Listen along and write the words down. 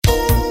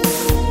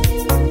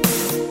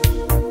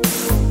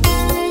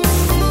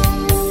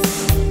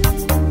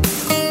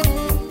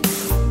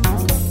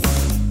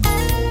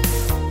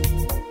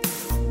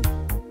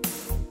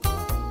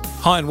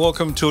Hi and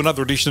welcome to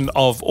another edition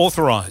of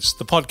Authorised,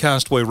 the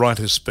podcast where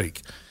writers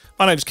speak.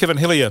 My name's Kevin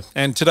Hillier,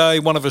 and today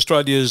one of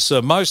Australia's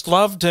most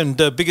loved and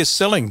biggest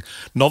selling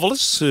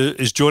novelists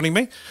is joining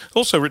me.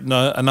 Also written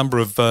a number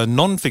of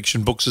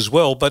non-fiction books as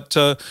well, but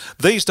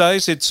these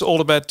days it's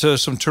all about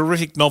some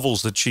terrific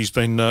novels that she's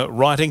been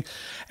writing,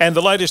 and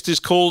the latest is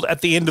called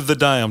At the End of the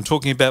Day. I'm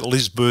talking about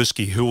Liz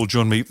Bursky, who will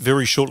join me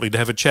very shortly to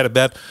have a chat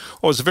about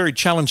what was a very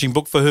challenging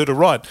book for her to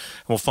write.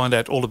 And we'll find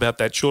out all about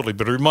that shortly,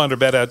 but a reminder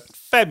about our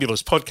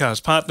fabulous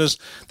podcast partners,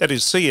 that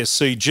is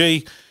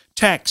CSCG,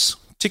 tax,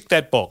 tick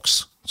that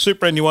box.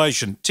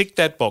 Superannuation, tick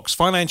that box.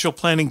 Financial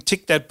planning,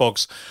 tick that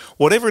box.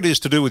 Whatever it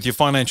is to do with your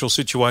financial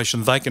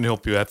situation, they can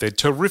help you out. They're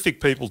terrific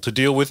people to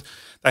deal with.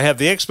 They have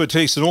the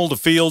expertise in all the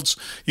fields.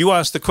 You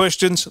ask the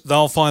questions,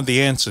 they'll find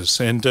the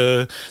answers, and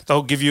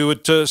they'll give you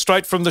it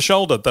straight from the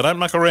shoulder. They don't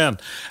muck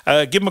around.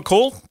 Give them a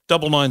call,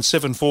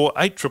 9974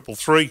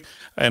 8333,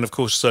 and of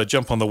course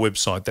jump on the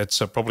website. That's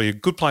probably a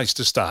good place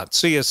to start,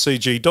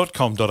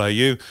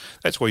 cscg.com.au.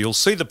 That's where you'll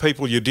see the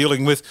people you're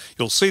dealing with,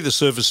 you'll see the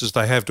services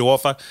they have to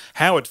offer,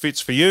 how it fits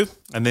for you,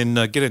 and then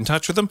get in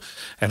touch with them,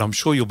 and I'm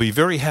sure you'll be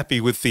very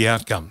happy with the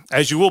outcome,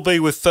 as you will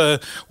be with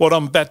what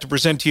I'm about to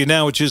present to you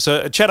now, which is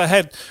a chat I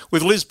had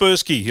with Liz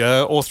Bursky,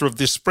 author of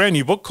this brand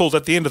new book called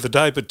At the End of the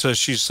Day, but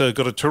she's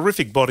got a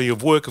terrific body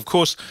of work, of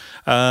course,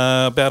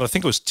 about I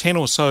think it was 10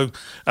 or so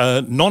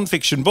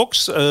non-fiction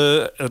books,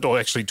 or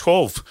actually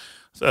 12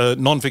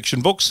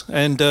 non-fiction books,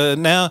 and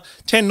now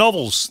 10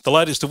 novels, the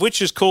latest of which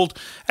is called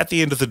At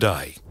the End of the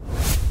Day.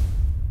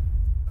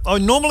 I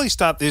normally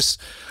start this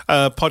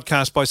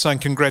podcast by saying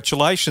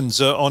congratulations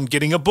on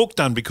getting a book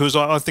done, because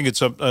I think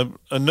it's an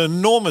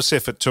enormous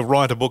effort to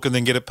write a book and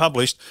then get it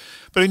published.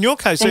 But in your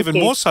case, Thank you.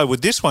 more so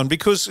with this one,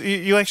 because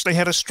you actually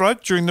had a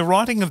stroke during the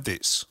writing of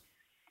this.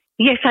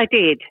 Yes, I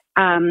did.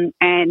 And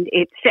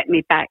it set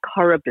me back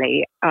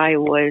horribly. I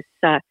was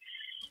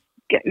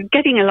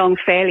getting along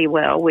fairly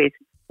well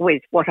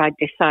with what I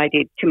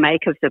decided to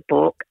make of the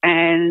book,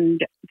 and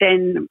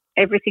then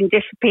everything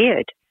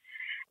disappeared.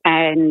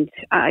 And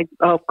I,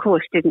 of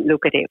course, didn't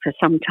look at it for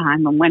some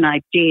time. And when I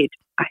did,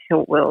 I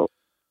thought, well,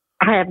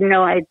 I have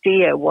no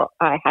idea what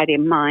I had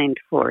in mind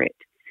for it.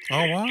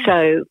 Oh, wow.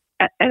 So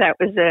that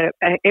was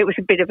it was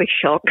a bit of a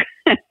shock.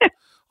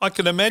 I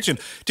can imagine.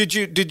 Did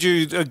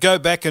you go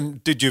back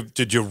and did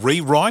you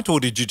rewrite, or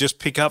did you just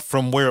pick up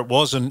from where it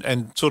was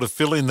and sort of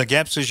fill in the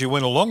gaps as you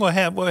went along, or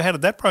how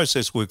did that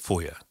process work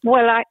for you?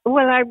 Well, I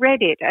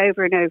read it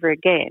over and over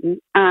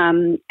again,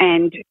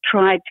 and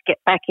tried to get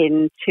back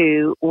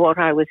into what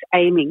I was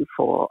aiming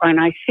for, and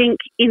I think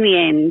in the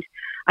end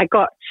I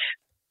got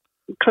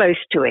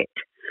close to it.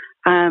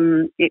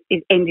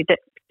 It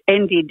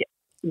ended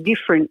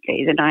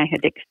differently than I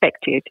had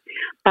expected,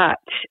 but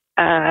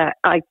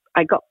I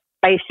got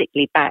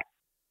basically back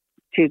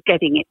to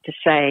getting it to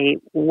say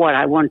what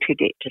I wanted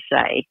it to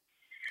say.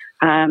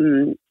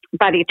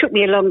 But it took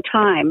me a long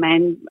time,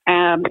 and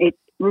it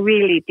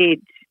really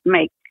did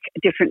make a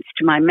difference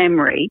to my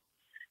memory,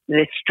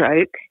 this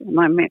stroke.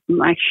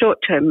 My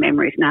short-term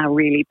memory is now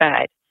really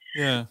bad.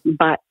 Yeah.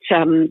 But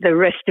the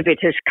rest of it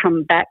has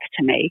come back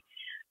to me.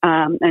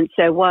 And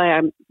so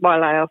while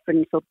I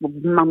often sort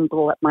of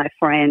mumble at my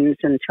friends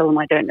and tell them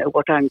I don't know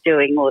what I'm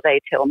doing, or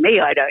they tell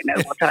me I don't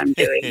know what I'm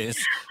doing, Yes.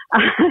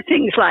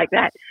 things like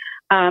that,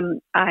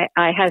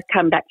 I have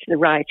come back to the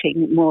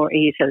writing more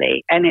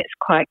easily, and it's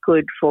quite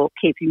good for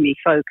keeping me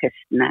focused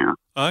now.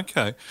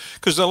 Okay.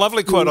 Because the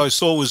lovely quote I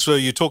saw was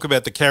you talk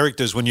about the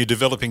characters when you're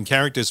developing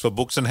characters for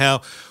books, and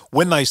how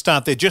when they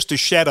start, they're just a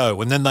shadow,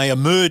 and then they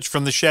emerge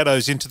from the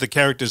shadows into the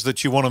characters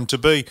that you want them to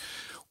be.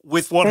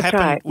 With what That's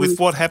happened, right. with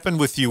what happened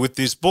with you with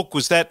this book,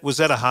 was that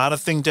a harder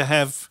thing to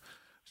have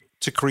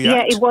to create?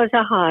 Yeah, it was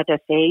a harder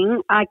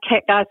thing. I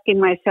kept asking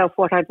myself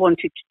what I'd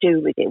wanted to do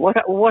with it,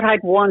 what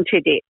I'd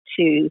wanted it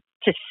to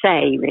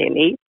say,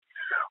 really,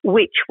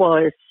 which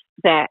was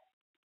that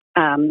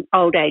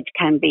old age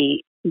can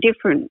be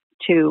different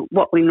to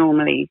what we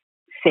normally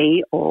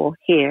see or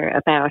hear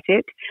about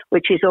it,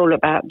 which is all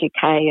about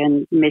decay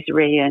and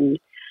misery and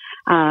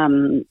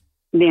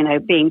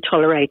being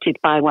tolerated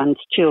by one's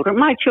children.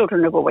 My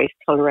children have always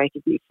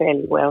tolerated me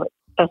fairly well. It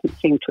doesn't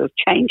seem to have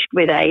changed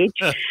with age.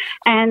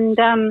 And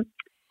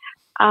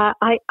I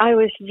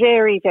was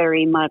very,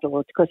 very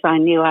muddled, because I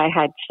knew I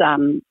had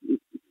some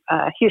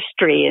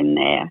history in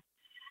there,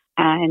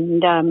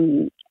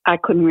 and I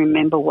couldn't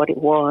remember what it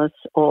was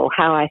or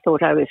how I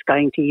thought I was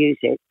going to use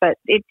it. But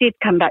it did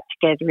come back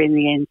together in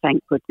the end,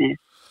 thank goodness.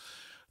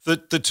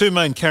 The two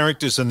main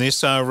characters in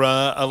this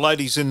are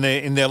ladies in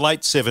their late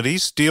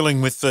 70s,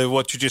 dealing with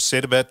what you just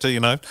said about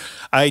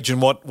age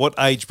and what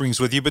age brings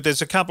with you. But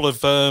there's a couple of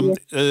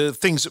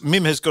things.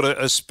 Mim has got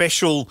a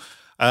special,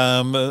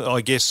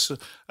 a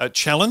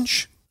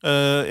challenge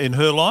in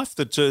her life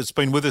that has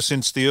been with her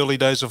since the early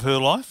days of her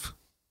life.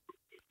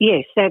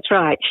 Yes, that's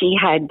right. She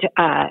had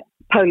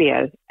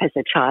polio as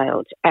a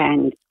child,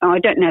 and I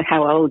don't know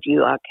how old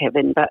you are,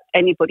 Kevin, but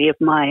anybody of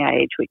my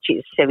age, which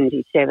is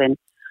 77,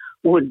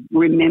 would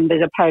remember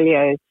the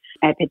polio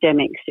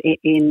epidemics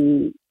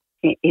in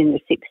in the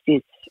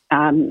 60s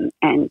and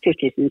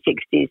 50s and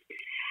 60s.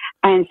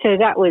 And so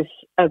that was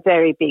a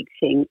very big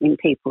thing in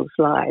people's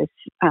lives.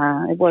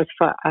 It was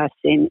for us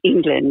in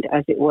England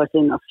as it was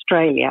in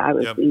Australia. I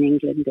was in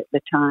England at the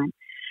time.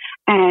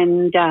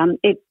 And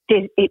it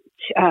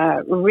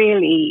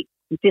really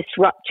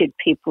disrupted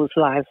people's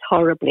lives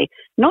horribly,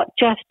 not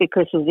just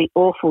because of the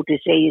awful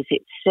disease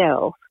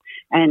itself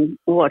and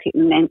what it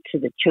meant to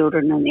the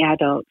children and the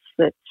adults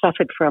that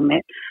suffered from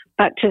it,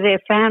 but to their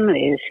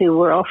families who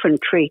were often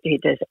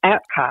treated as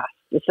outcasts.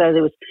 So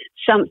there was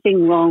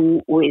something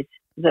wrong with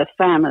the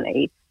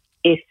family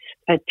if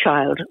a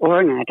child or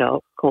an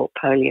adult caught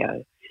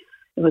polio.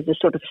 It was a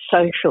sort of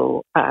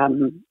social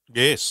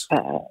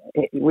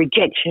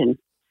rejection,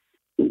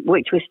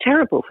 which was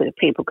terrible for the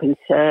people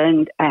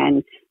concerned,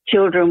 and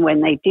children,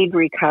 when they did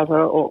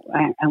recover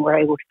and were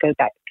able to go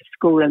back to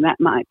school, and that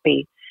might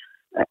be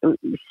 6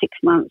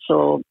 months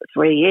or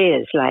 3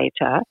 years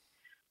later,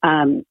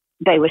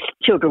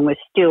 children were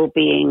still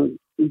being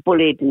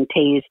bullied and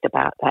teased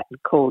about that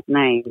and called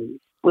names.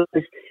 At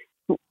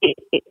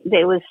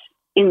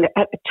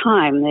the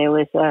time there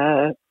was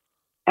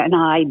an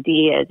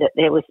idea that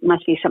there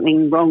must be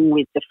something wrong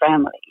with the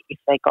family if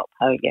they got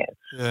polio.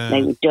 Yeah.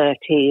 They were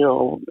dirty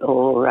or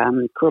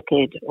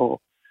crooked or.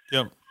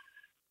 Yeah.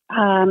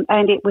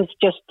 And it was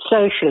just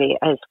socially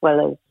as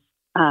well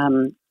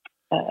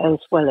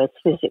as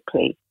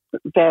physically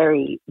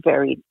very,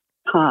 very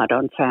hard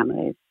on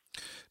families.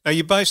 Now,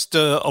 you based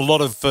a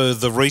lot of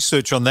the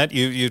research on that.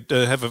 You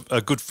have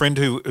a good friend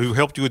who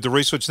helped you with the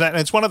research on that. And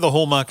it's one of the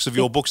hallmarks of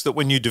your books that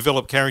when you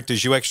develop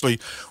characters, you actually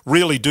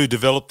really do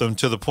develop them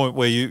to the point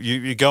where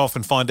you go off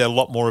and find out a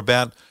lot more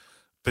about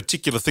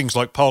particular things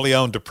like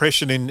polio and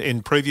depression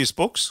in previous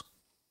books.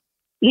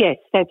 Yes,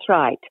 that's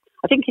right.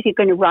 I think if you're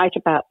going to write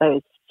about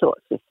those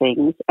sorts of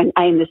things and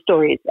aim the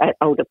stories at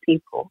older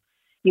people,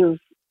 you've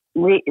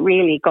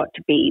really got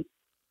to be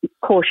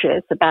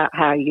cautious about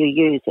how you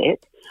use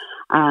it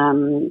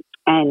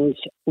and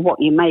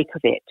what you make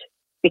of it,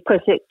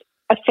 because it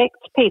affects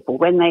people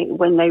when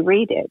they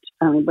read it,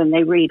 when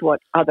they read what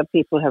other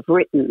people have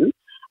written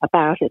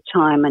about a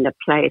time and a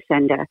place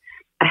and a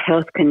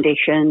health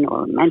condition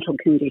or a mental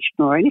condition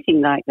or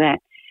anything like that.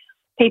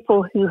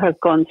 People who have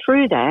gone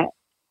through that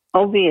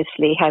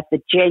obviously have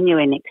the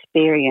genuine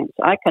experience.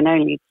 I can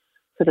only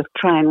sort of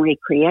try and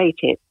recreate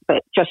it,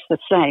 but just the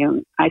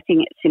same, I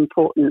think it's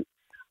important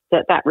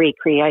that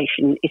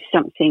recreation is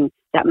something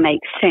that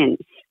makes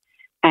sense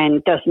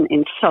and doesn't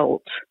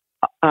insult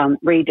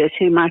readers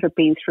who might have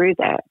been through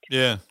that.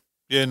 Yeah,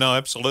 no,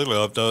 absolutely.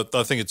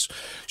 I think it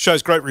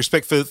shows great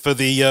respect for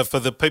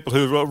the people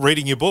who are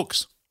reading your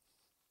books.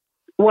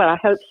 Well, I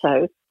hope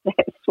so.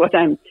 That's what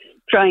I'm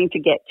trying to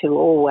get to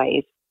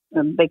always,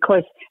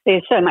 because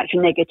there's so much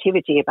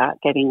negativity about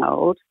getting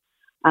old.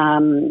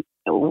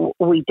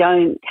 We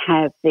don't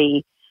have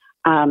the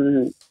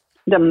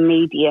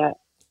media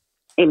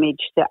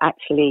image that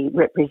actually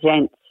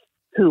represents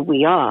who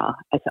we are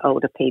as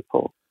older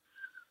people.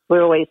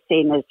 We're always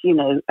seen as,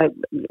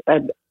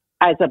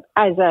 as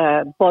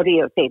a body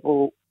of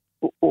people,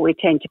 we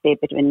tend to be a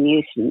bit of a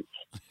nuisance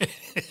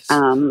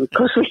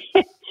because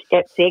we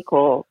get sick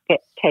or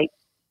take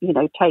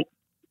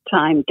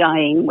time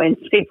dying when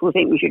people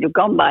think we should have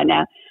gone by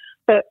now.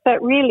 But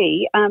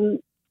really,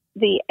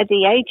 the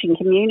aging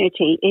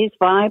community is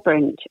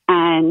vibrant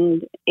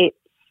and it's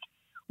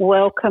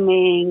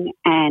welcoming,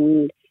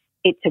 and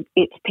it's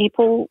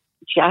people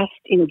just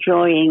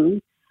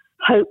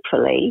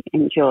hopefully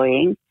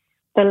enjoying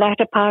the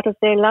latter part of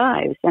their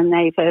lives, and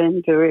they've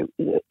earned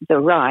the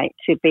right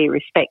to be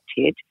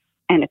respected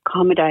and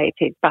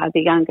accommodated by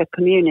the younger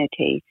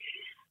community.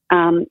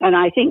 And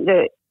I think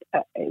that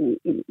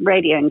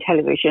radio and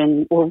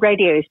television, well,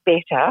 radio is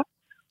better,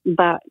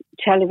 but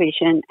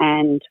television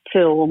and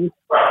film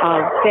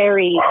are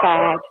very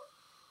bad.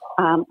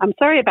 I'm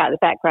sorry about the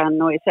background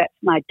noise. That's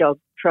my dog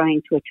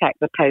trying to attack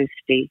the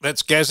postie.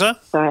 That's Gaza?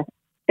 So,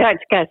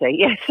 that's Gaza,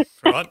 yes.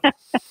 Right.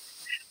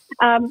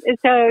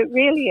 So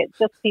really it's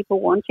just people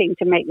wanting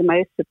to make the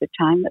most of the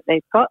time that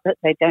they've got, that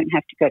they don't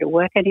have to go to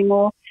work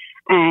anymore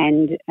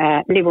and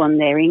live on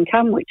their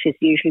income, which has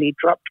usually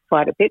dropped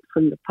quite a bit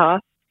from the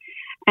past.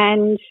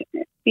 And,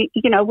 we're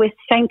the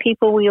same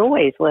people we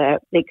always were,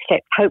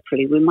 except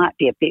hopefully we might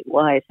be a bit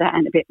wiser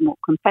and a bit more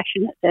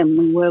compassionate than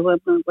we were when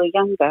we were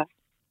younger.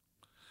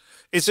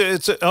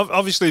 It's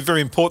obviously a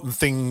very important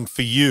thing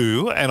for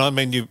you, and I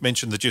mean, you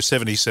mentioned that you're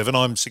 77.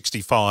 I'm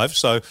 65,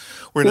 so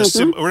we're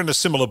in we're in a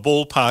similar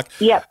ballpark.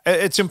 Yeah,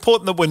 it's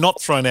important that we're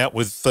not thrown out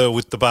with the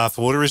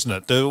bathwater, isn't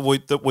it?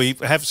 That we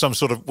have some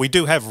sort of, we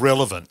do have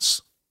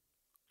relevance.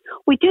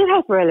 We do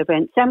have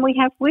relevance, and we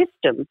have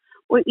wisdom.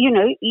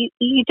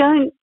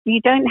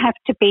 You don't have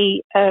to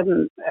be a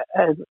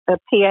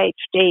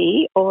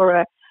PhD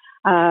or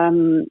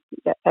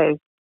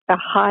a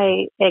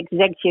high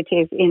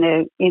executive in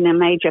a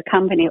major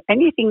company or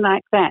anything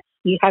like that.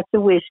 You have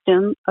the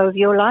wisdom of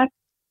your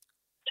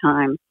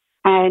lifetime,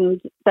 and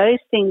those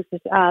things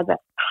are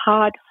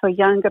hard for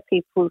younger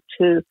people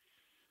to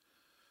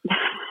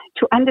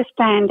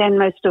understand and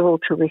most of all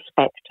to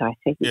respect, I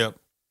think. Yeah.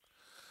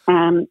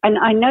 And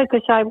I know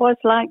because I was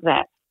like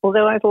that.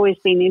 Although I've always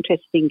been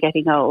interested in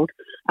getting old,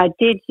 I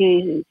did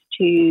used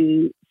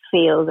to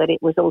feel that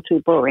it was all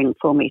too boring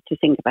for me to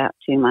think about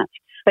too much.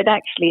 But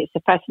actually, it's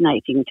a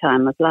fascinating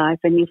time of life,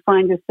 and you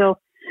find yourself,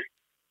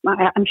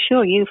 I'm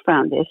sure you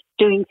found this,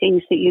 doing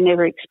things that you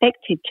never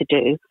expected to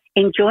do,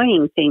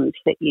 enjoying things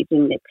that you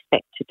didn't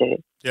expect to do,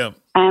 Yeah.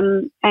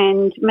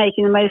 and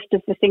making the most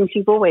of the things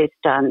you've always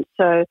done.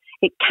 So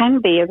it can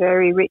be a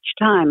very rich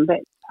time. But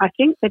I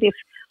think that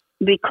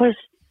because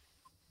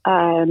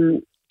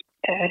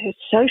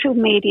social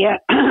media,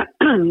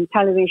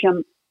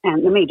 television,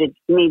 and the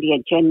media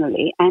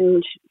generally,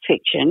 and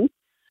fiction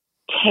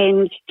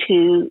tends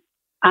to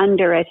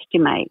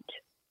underestimate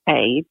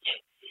age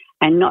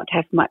and not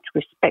have much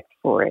respect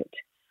for it,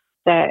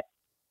 that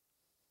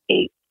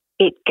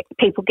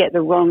people get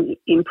the wrong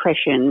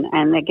impression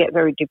and they get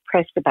very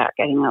depressed about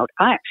getting old.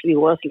 I actually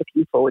was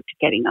looking forward to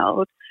getting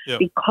old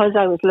because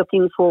I was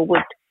looking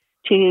forward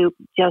to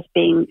just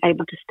being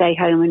able to stay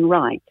home and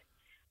write.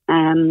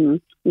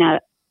 Now,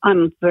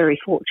 I'm very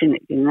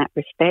fortunate in that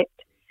respect,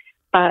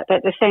 but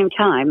at the same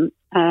time,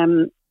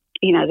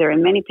 there are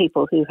many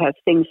people who have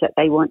things that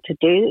they want to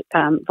do,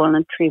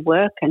 voluntary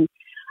work, and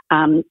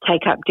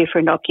take up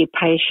different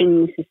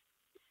occupations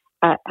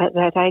at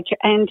that age.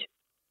 And,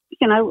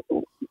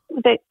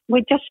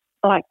 we're just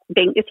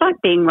it's like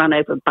being run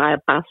over by a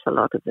bus a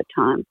lot of the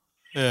time.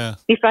 Yeah.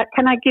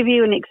 Can I give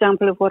you an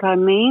example of what I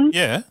mean?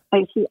 Yeah.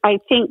 I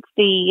think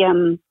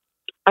the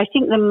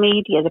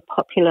media, the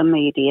popular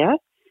media,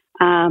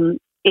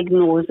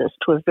 ignores us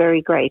to a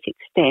very great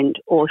extent,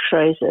 or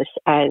shows us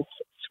as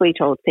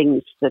sweet old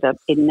things that are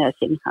in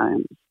nursing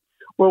homes.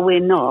 Well, we're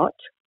not.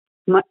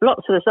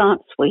 Lots of us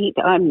aren't sweet.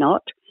 I'm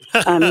not.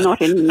 I'm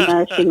not in a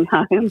nursing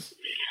home.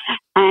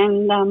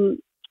 And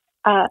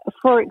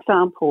for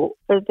example,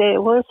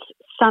 there was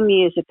some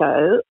years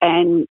ago,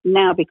 and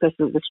now because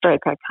of the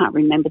stroke, I can't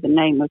remember the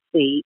name of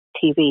the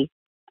TV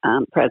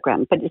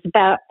program, but it's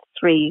about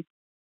 3,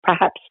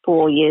 perhaps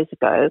 4 years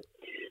ago.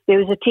 There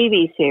was a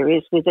TV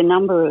series with a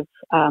number of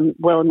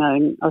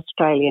well-known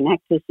Australian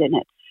actors in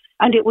it,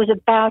 and it was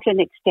about an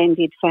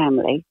extended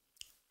family.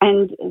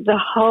 And the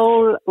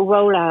whole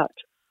rollout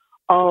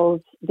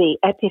of the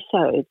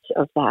episodes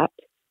of that,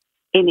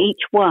 in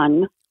each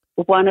one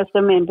of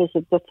the members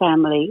of the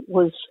family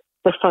was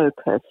the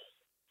focus.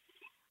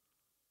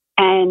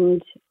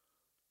 And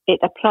it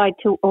applied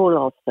to all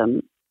of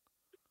them.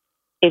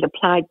 It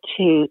applied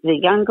to the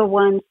younger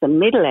ones, the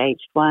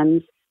middle-aged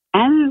ones,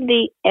 and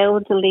the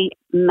elderly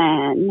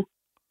man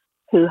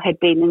who had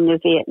been in the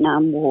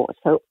Vietnam War.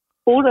 So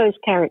all those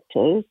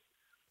characters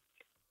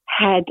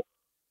had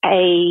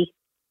a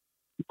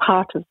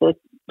part of the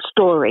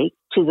story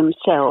to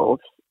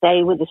themselves.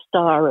 They were the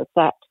star of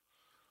that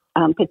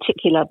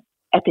particular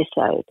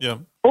episode. Yeah.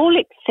 All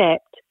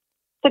except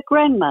the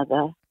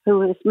grandmother who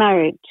was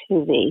married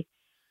to the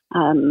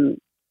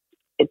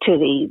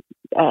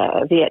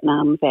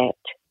Vietnam vet,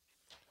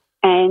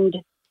 and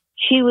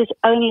she was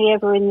only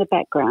ever in the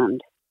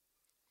background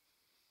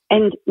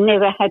and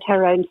never had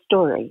her own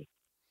story.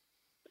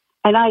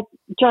 And I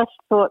just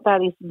thought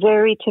that is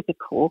very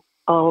typical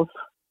of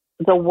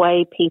the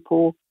way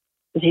people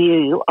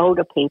view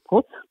older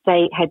people.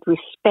 They had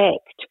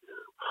respect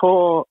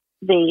for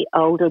the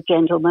older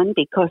gentleman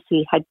because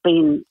he had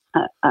been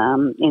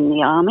in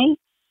the army.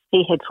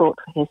 He had fought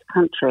for his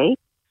country.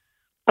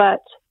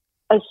 But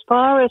as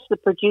far as the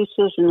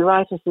producers and the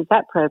writers of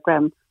that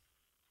program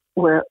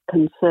were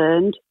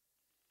concerned,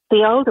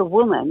 the older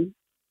woman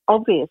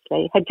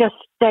obviously had just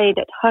stayed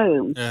at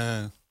home.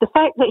 Yeah. The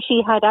fact that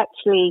she had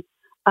actually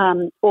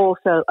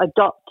also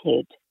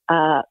adopted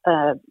a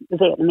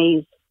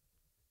Vietnamese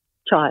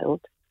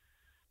child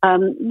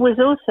was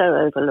also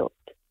overlooked.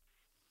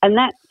 And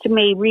that, to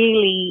me,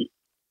 really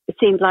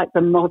seemed like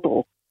the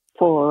model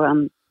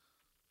for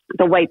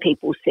the way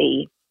people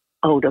see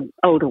older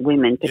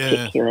women,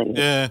 particularly.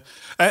 Yeah.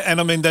 And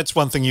I mean, that's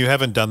one thing you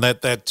haven't done.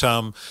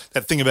 That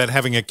thing about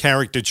having a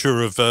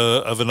caricature of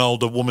an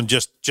older woman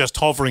just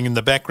hovering in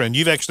the background.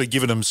 You've actually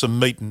given them some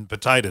meat and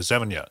potatoes,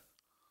 haven't you?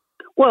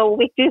 Well,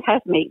 we do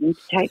have meat and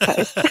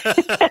potatoes.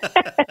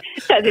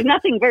 So there's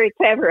nothing very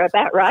clever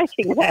about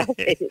writing about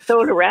it. It's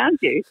all around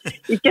you.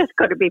 You've just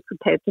got to be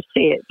prepared to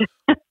see it.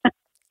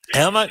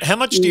 How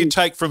much do you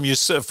take from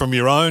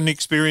your own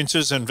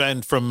experiences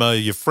and from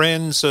your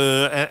friends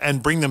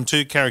and bring them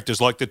to characters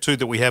like the two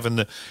that we have in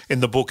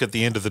the book at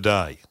the end of the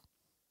day?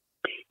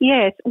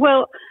 Yes,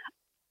 well,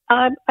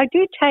 I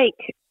do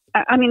take.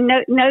 I mean,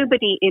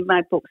 nobody in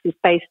my books is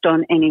based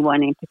on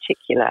anyone in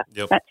particular.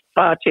 Yep. That's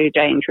far too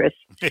dangerous.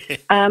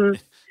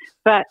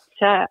 But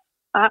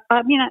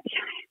I mean,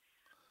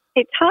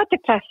 it's hard to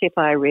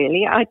classify,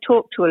 really. I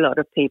talk to a lot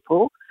of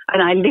people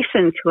and I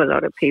listen to a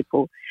lot of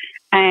people.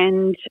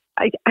 And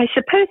I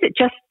suppose it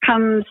just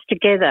comes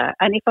together.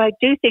 And if I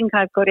do think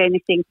I've got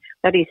anything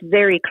that is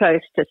very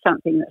close to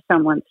something that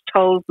someone's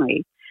told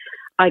me,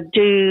 I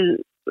do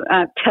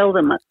tell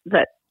them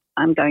that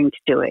I'm going to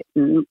do it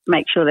and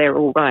make sure they're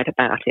all right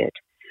about it.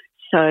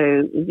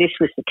 So this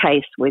was the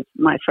case with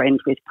my friend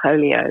with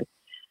polio.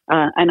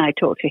 and I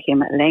talked to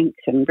him at length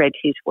and read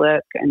his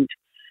work, and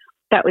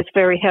that was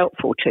very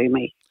helpful to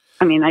me.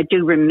 I mean, I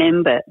do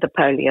remember the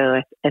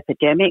polio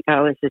epidemic.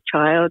 I was a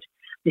child.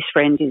 This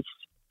friend is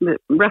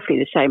roughly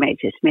the same age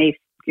as me,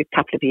 a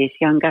couple of years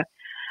younger.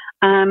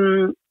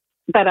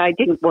 But I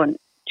didn't want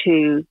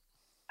to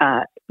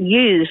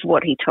use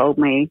what he told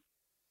me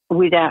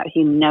without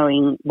him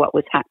knowing what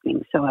was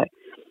happening. So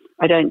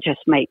I don't just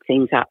make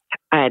things up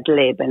ad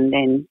lib and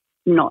then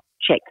not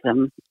check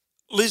them.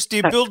 Liz, do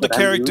you build the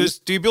characters?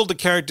 Do you build the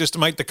characters to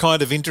make the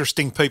kind of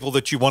interesting people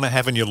that you want to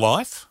have in your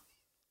life?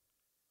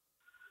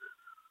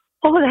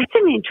 Oh, that's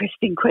an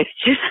interesting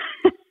question.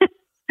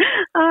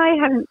 I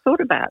haven't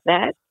thought about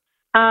that.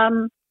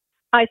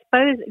 I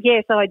suppose,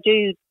 yes, I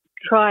do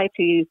try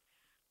to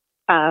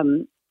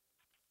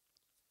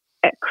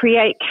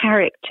create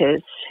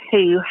characters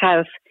who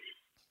have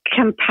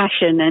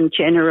compassion and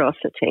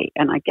generosity.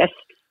 And I guess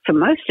for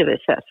most of us,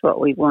 that's what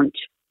we want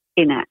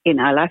in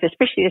our life,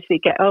 especially as we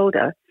get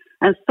older,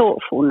 and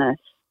thoughtfulness.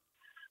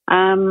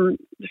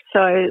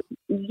 So,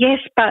 yes,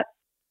 but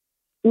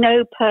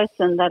no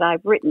person that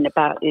I've written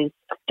about is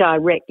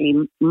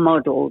directly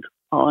modelled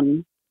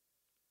on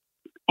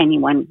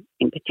anyone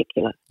in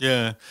particular.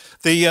 Yeah,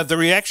 the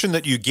reaction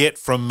that you get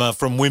from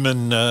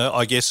women,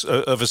 I guess,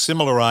 of a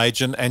similar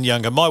age and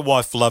younger. My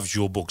wife loves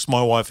your books.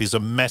 My wife is a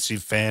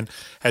massive fan.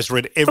 Has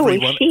read every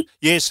one.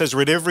 Yes, has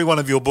read every one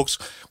of your books.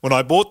 When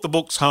I bought the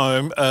books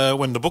home,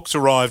 when the books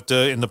arrived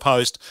in the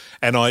post,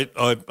 and I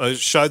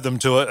showed them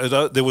to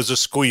her, there was a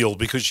squeal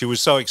because she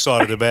was so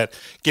excited about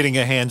getting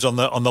her hands on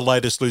the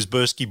latest Liz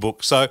Bursky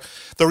book. So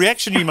the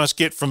reaction you must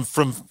get from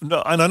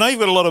and I know you've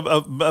got a lot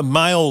of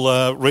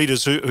male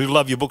readers who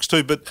love your books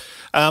too, but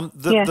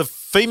the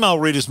female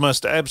readers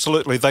must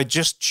absolutely, they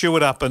just chew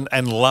it up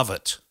and love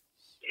it.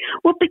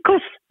 Well,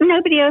 because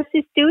nobody else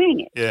is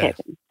doing it,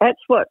 Kevin.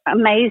 That's what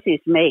amazes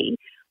me.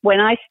 When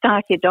I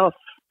started off,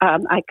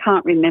 I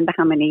can't remember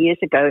how many years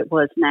ago it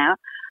was now,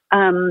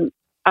 and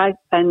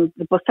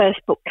the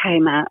first book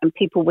came out and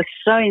people were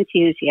so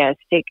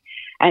enthusiastic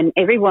and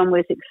everyone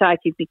was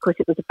excited because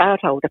it was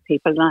about older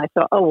people, and I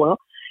thought, oh, well,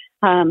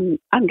 I'm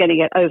going to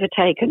get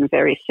overtaken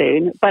very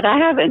soon, but I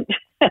haven't.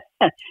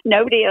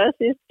 Nobody else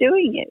is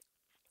doing it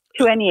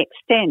to any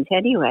extent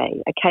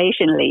anyway.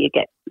 Occasionally you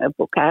get a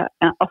book out,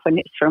 often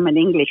it's from an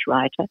English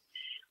writer.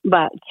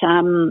 But,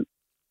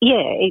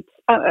 it's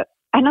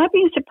and I've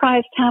been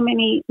surprised how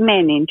many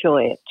men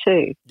enjoy it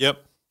too.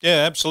 Yep.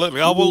 Yeah,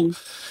 absolutely. Oh, well,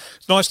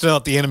 it's nice to know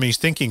what the enemy's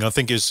thinking, I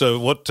think, is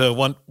what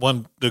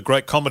the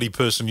great comedy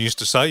person used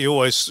to say. You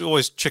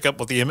always check up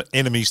what the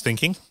enemy's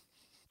thinking.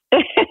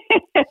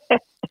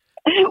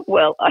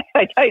 Well, I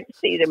don't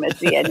see them as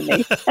the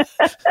enemy.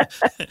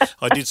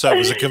 I did say it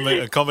was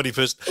a comedy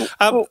person.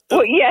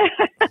 Well, yeah,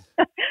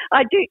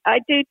 I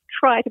do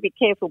try to be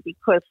careful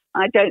because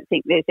I don't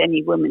think there's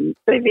any woman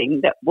living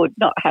that would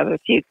not have a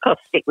few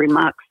caustic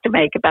remarks to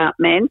make about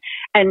men,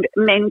 and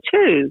men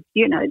too.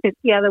 You know,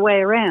 the other way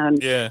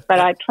around. Yeah. But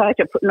I try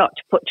to not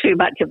to put too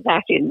much of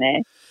that in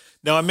there.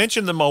 Now, I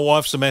mentioned that my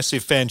wife's a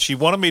massive fan. She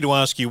wanted me to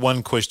ask you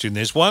one question.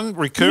 There's one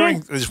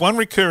recurring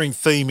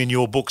theme in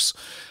your books,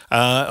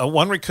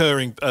 one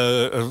recurring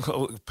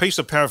piece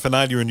of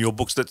paraphernalia in your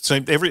books that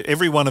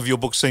every one of your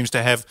books seems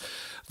to have.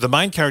 The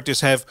main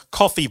characters have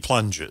coffee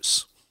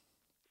plungers.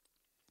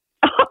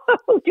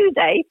 Oh, do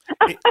they?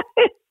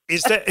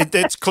 Is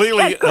that's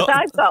clearly?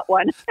 I've got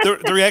one.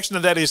 the reaction to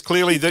that is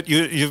clearly that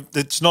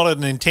it's not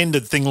an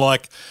intended thing.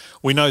 Like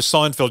we know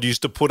Seinfeld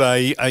used to put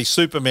a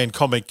Superman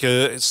comic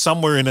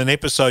somewhere in an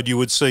episode. You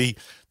would see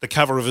the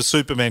cover of a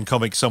Superman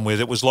comic somewhere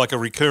that was like a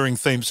recurring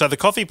theme. So the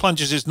coffee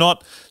plungers is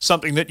not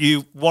something that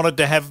you wanted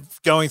to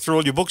have going through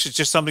all your books. It's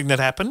just something that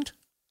happened.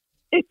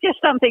 It's just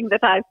something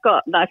that I've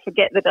got, and I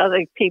forget that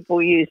other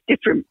people use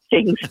different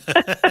things.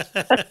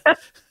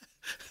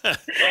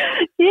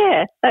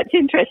 Yeah, that's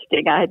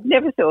interesting. I had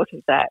never thought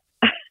of that.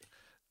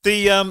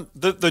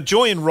 The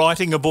joy in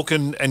writing a book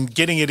and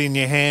getting it in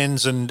your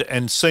hands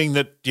and seeing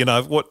that, you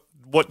know,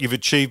 what you've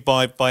achieved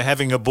by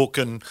having a book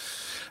and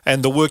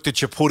the work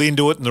that you put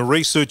into it and the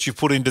research you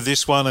put into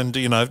this one and,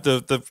 you know,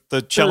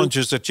 the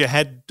challenges that you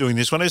had doing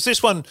this one. Has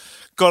this one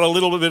got a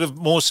little bit of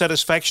more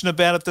satisfaction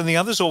about it than the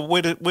others, or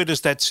where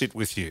does that sit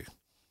with you?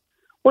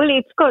 Well,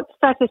 it's got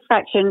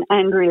satisfaction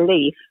and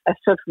relief, a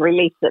sort of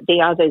relief that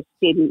the others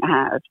didn't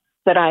have,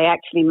 that I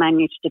actually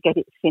managed to get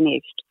it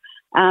finished.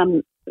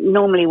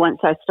 Normally, once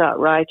I start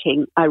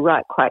writing, I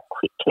write quite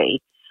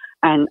quickly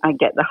and I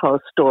get the whole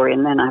story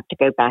and then I have to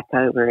go back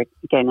over it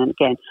again and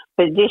again.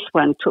 But this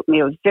one took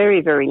me a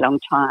very, very long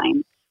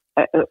time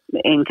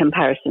in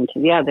comparison to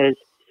the others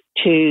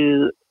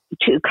to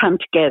come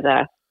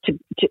together, to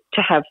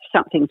have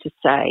something to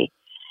say.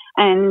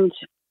 And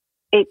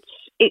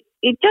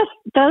it just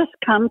does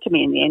come to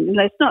me in the end. And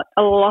there's not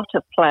a lot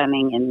of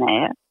planning in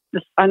there.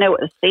 I know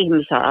what the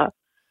themes are,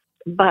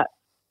 but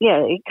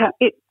yeah,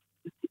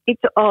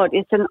 it's odd.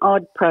 It's an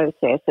odd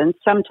process, and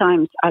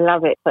sometimes I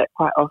love it, but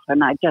quite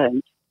often I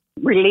don't.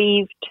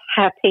 Relieved,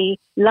 happy,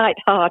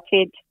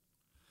 light-hearted.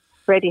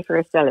 ready for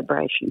a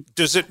celebration.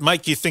 Does it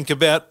make you think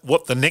about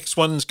what the next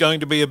one's going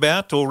to be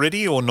about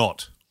already or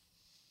not?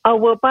 Oh,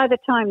 well, by the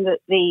time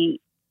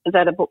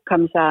that a book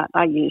comes out,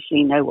 I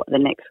usually know what the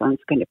next one's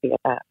going to be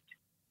about.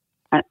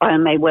 And I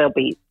may well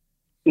be,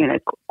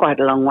 quite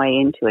a long way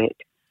into it.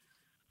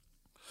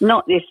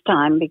 Not this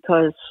time,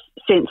 because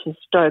since the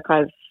stroke,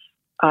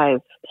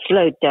 I've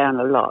slowed down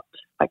a lot.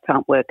 I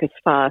can't work as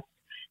fast,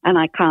 and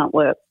I can't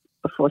work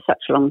for such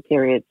long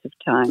periods of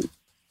time.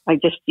 I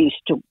just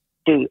used to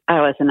do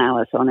hours and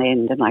hours on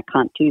end, and I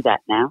can't do that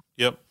now.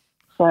 Yep.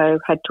 So I have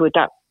had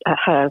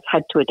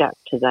to adapt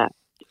to that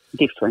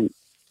difference.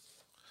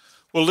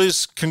 Well,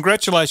 Liz,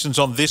 congratulations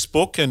on this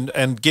book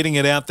and getting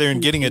it out there and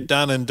getting it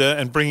done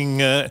and bringing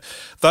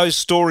those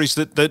stories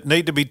that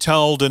need to be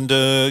told and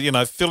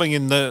filling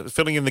in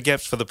the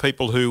gaps for the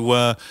people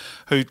who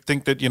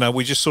think that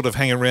we just sort of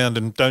hang around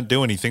and don't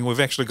do anything. We've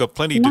actually got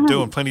plenty to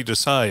do and plenty to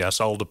say,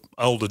 us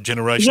older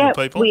generation of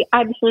people. We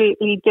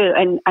absolutely do,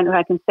 and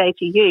I can say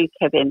to you,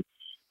 Kevin,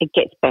 it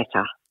gets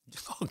better.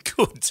 Oh,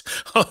 good.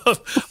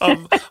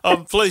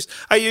 I'm pleased.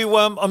 Are you?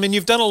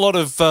 You've done a lot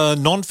of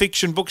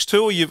non-fiction books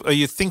too. Are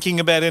you thinking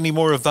about any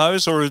more of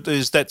those, or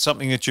is that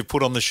something that you've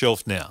put on the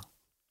shelf now?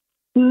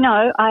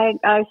 No,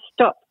 I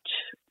stopped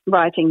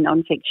writing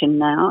non-fiction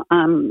now,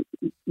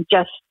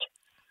 just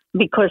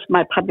because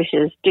my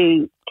publishers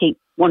do keep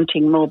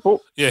wanting more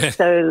books. Yeah.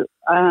 So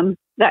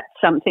that's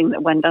something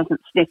that one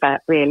doesn't sniff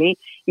at, really.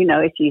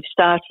 If you've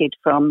started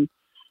from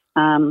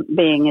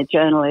being a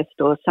journalist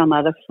or some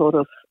other sort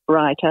of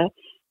writer,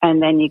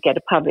 and then you get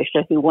a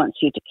publisher who wants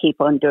you to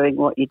keep on doing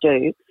what you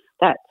do,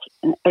 that's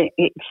an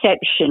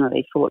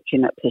exceptionally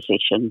fortunate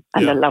position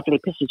and a lovely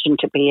position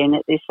to be in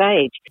at this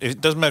age. It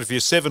doesn't matter if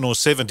you're 7 or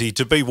 70,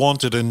 to be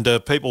wanted and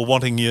people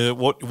wanting you,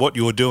 what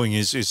you're doing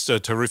is a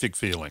terrific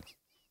feeling.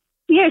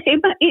 Yes,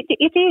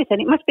 it is, and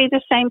it must be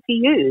the same for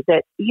you,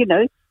 that,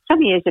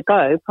 some years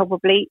ago,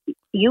 probably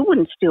you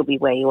wouldn't still be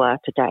where you are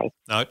today.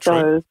 No,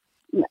 true.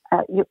 So,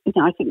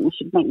 I think we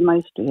should make the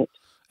most of it.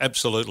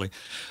 Absolutely.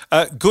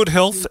 Good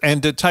health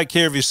and take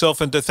care of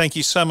yourself, and thank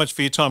you so much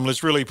for your time,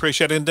 Liz. Really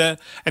appreciate it,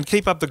 and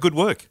keep up the good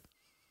work.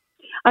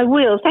 I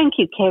will. Thank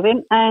you,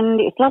 Kevin, and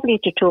it's lovely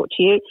to talk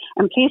to you.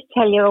 And please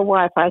tell your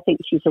wife I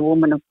think she's a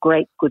woman of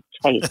great good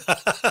taste.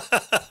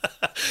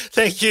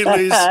 Thank you,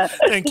 Liz.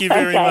 Thank you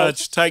very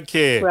much. Take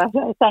care.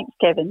 Right. Thanks,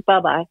 Kevin.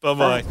 Bye-bye.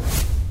 Bye-bye.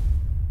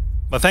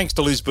 My thanks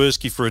to Liz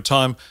Bursky for her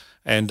time.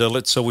 And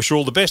let's wish her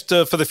all the best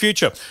for the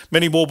future.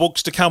 Many more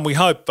books to come, we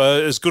hope,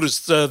 as good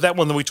as that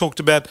one that we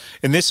talked about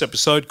in this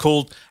episode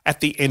called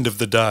At the End of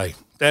the Day.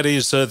 That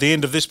is the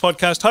end of this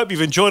podcast. Hope you've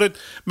enjoyed it.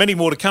 Many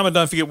more to come. And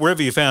don't forget,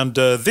 wherever you found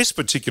this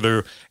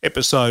particular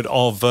episode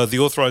of the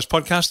Authorised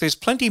Podcast, there's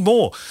plenty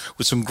more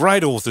with some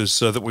great authors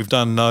that we've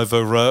done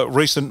over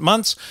recent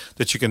months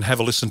that you can have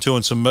a listen to,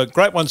 and some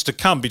great ones to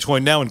come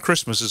between now and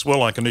Christmas as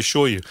well, I can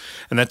assure you.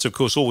 And that's, of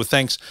course, all with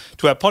thanks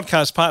to our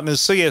podcast partners,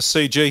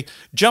 CSCG.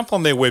 Jump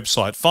on their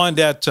website, find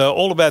out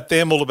all about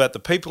them, all about the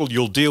people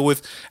you'll deal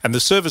with and the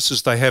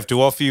services they have to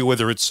offer you,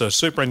 whether it's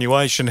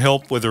superannuation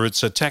help, whether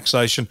it's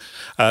taxation.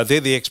 They're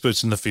the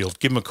experts in the field.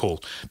 Give them a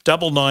call.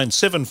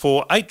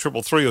 9974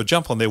 8333 or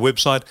jump on their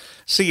website,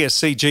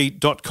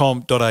 cscg.com.au.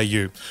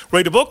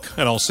 Read a book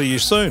and I'll see you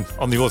soon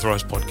on the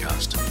Authorised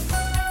Podcast.